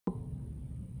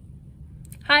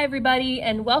Hi everybody,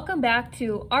 and welcome back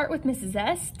to Art with Mrs.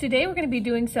 S. Today we're going to be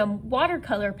doing some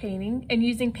watercolor painting and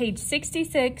using page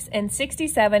 66 and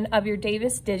 67 of your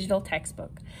Davis digital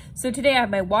textbook. So today I have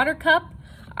my water cup,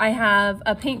 I have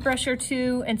a paintbrush or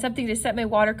two and something to set my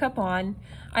water cup on.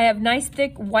 I have nice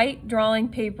thick white drawing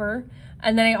paper,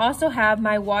 and then I also have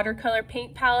my watercolor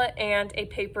paint palette and a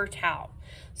paper towel.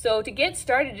 So to get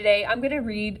started today, I'm going to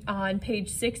read on page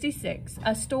 66,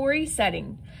 a story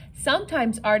setting.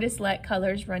 Sometimes artists let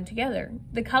colors run together.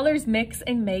 The colors mix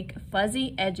and make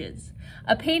fuzzy edges.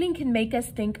 A painting can make us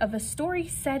think of a story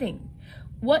setting.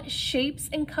 What shapes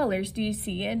and colors do you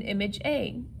see in image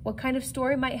A? What kind of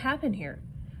story might happen here?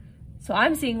 So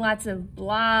I'm seeing lots of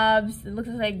blobs. It looks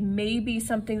like maybe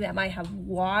something that might have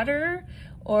water,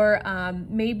 or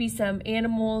maybe some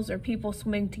animals or people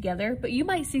swimming together, but you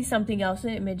might see something else in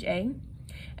image A.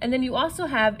 And then you also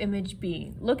have image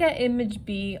B. Look at image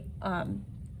B.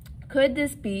 Could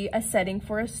this be a setting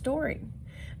for a story?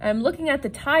 I'm looking at the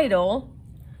title.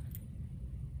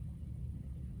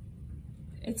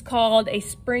 It's called A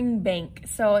Spring Bank.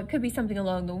 So it could be something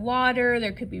along the water,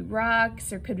 there could be rocks,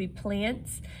 there could be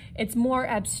plants. It's more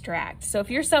abstract. So if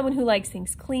you're someone who likes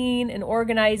things clean and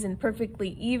organized and perfectly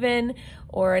even,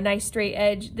 or a nice straight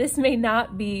edge, this may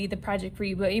not be the project for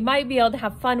you, but you might be able to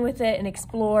have fun with it and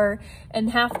explore.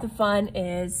 And half the fun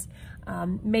is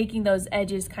making those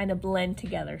edges kind of blend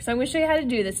together. So I'm going to show you how to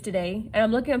do this today. And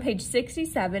I'm looking on page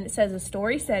 67. It says a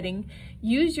story setting.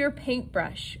 Use your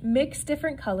paintbrush, mix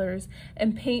different colors,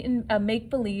 and paint a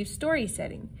make-believe story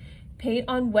setting. Paint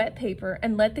on wet paper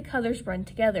and let the colors run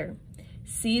together.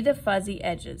 See the fuzzy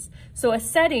edges. So a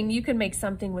setting, you can make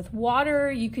something with water,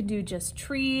 you could do just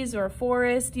trees or a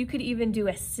forest, you could even do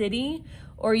a city,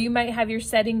 or you might have your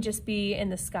setting just be in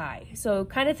the sky. So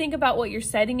kind of think about what your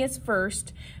setting is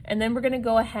first, and then we're gonna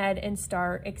go ahead and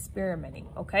start experimenting,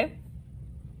 okay?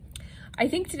 I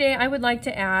think today I would like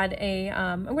to add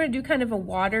I'm gonna do kind of a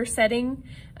water setting,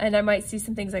 and I might see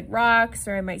some things like rocks,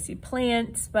 or I might see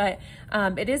plants, but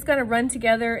it is gonna run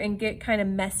together and get kind of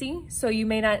messy, so you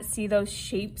may not see those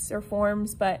shapes or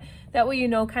forms, but that way you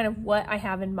know kind of what I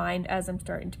have in mind as I'm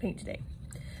starting to paint today.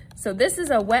 So this is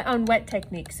a wet on wet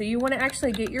technique. So you wanna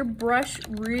actually get your brush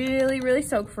really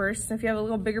soaked first. So if you have a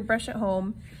little bigger brush at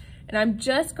home, and I'm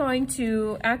just going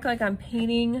to act like I'm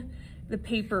painting the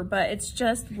paper, but it's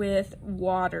just with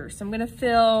water. So I'm gonna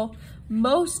fill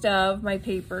most of my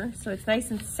paper so it's nice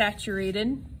and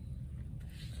saturated.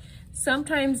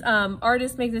 Sometimes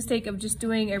artists make the mistake of just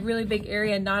doing a really big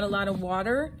area and not a lot of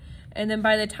water, and then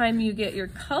by the time you get your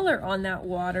color on that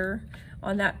water,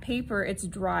 on that paper, it's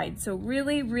dried. So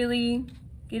really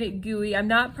get it gooey. I'm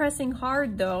not pressing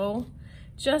hard though,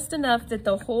 just enough that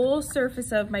the whole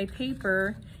surface of my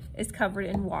paper is covered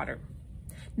in water.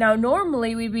 Now,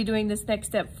 normally we'd be doing this next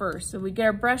step first. So we get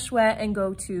our brush wet and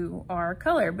go to our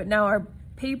color, but now our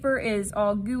paper is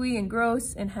all gooey and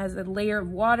gross and has a layer of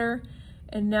water.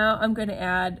 And now I'm gonna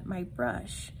add my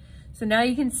brush. So now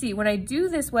you can see when I do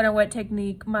this wet on wet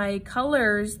technique, my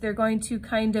colors, they're going to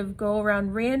kind of go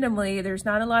around randomly. There's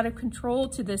not a lot of control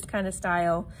to this kind of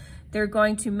style. They're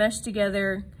going to mesh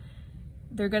together.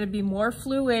 They're gonna be more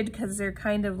fluid because they're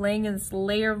kind of laying in this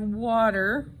layer of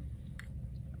water,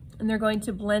 and they're going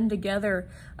to blend together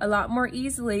a lot more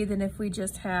easily than if we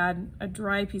just had a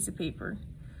dry piece of paper.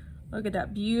 Look at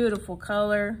that beautiful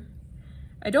color.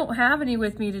 I don't have any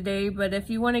with me today, but if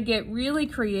you want to get really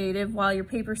creative while your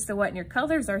paper's still wet and your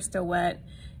colors are still wet,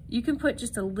 you can put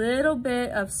just a little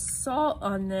bit of salt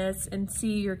on this and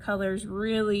see your colors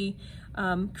really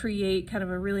create kind of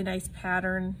a really nice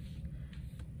pattern.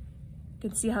 You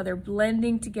can see how they're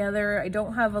blending together. I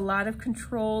don't have a lot of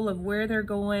control of where they're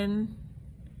going.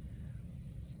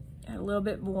 Add a little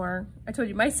bit more. I told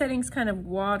you my setting's kind of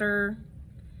water.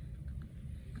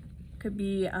 Could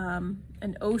be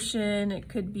an ocean, it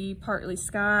could be partly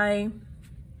sky.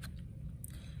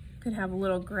 Could have a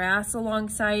little grass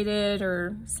alongside it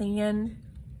or sand.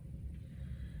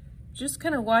 Just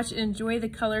kind of watch and enjoy the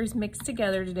colors mixed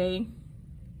together today.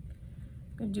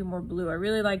 I'm gonna do more blue. I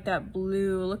really like that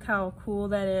blue. Look how cool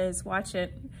that is. Watch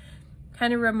it.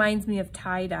 Kind of reminds me of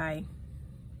tie-dye.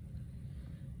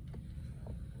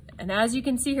 And as you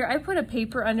can see here, I put a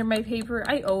paper under my paper.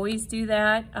 I always do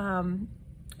that.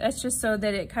 That's just so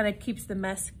that it kind of keeps the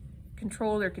mess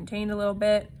controlled or contained a little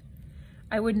bit.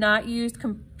 I would not use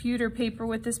computer paper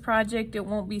with this project. It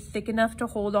won't be thick enough to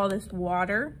hold all this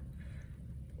water.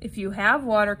 If you have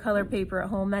watercolor paper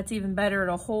at home, that's even better.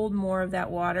 It'll hold more of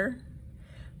that water.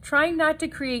 Trying not to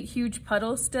create huge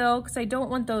puddles still, because I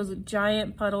don't want those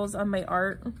giant puddles on my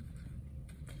art.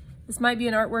 This might be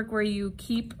an artwork where you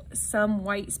keep some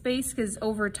white space because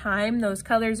over time those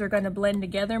colors are going to blend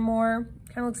together more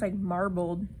Kind of looks like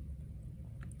marbled.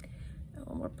 A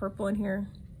little more purple in here.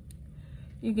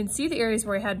 You can see the areas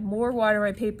where I had more water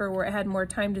on my paper, where it had more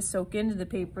time to soak into the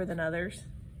paper than others.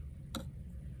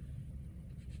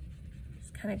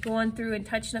 Just kind of going through and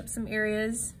touching up some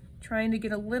areas, trying to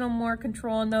get a little more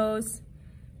control on those,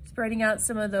 spreading out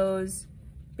some of those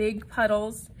big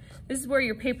puddles. This is where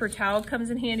your paper towel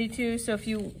comes in handy too. So if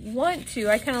you want to,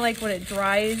 I kind of like when it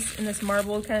dries in this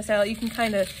marble kind of style, you can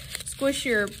kind of squish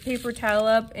your paper towel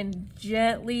up and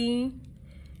gently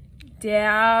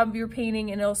dab your painting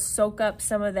and it'll soak up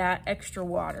some of that extra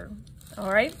water.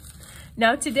 All right.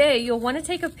 Now today you'll want to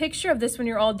take a picture of this when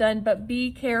you're all done, but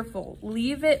be careful.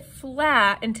 Leave it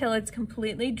flat until it's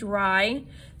completely dry.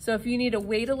 So if you need to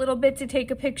wait a little bit to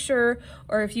take a picture,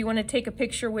 or if you want to take a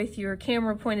picture with your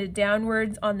camera pointed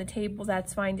downwards on the table,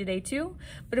 that's fine today too.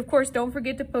 But of course, don't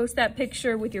forget to post that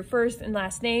picture with your first and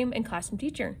last name and classroom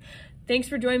teacher. Thanks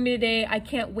for joining me today. I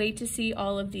can't wait to see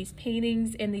all of these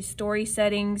paintings and these story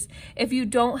settings. If you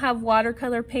don't have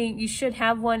watercolor paint, you should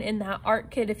have one in that art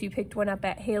kit if you picked one up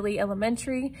at Haley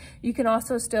Elementary. You can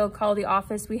also still call the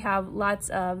office. We have lots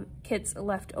of kits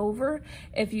left over.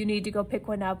 If you need to go pick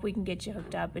one up, we can get you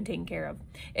hooked up and taken care of.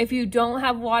 If you don't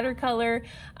have watercolor,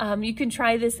 you can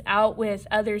try this out with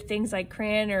other things like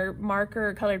crayon or marker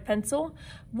or colored pencil.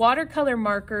 Watercolor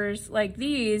markers like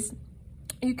these,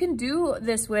 you can do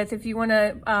this with, if you want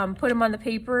to put them on the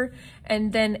paper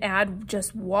and then add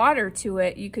just water to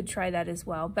it, you could try that as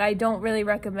well. But I don't really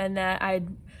recommend that. I'd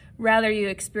rather you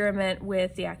experiment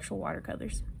with the actual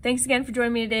watercolors. Thanks again for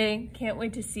joining me today. Can't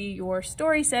wait to see your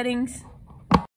story settings.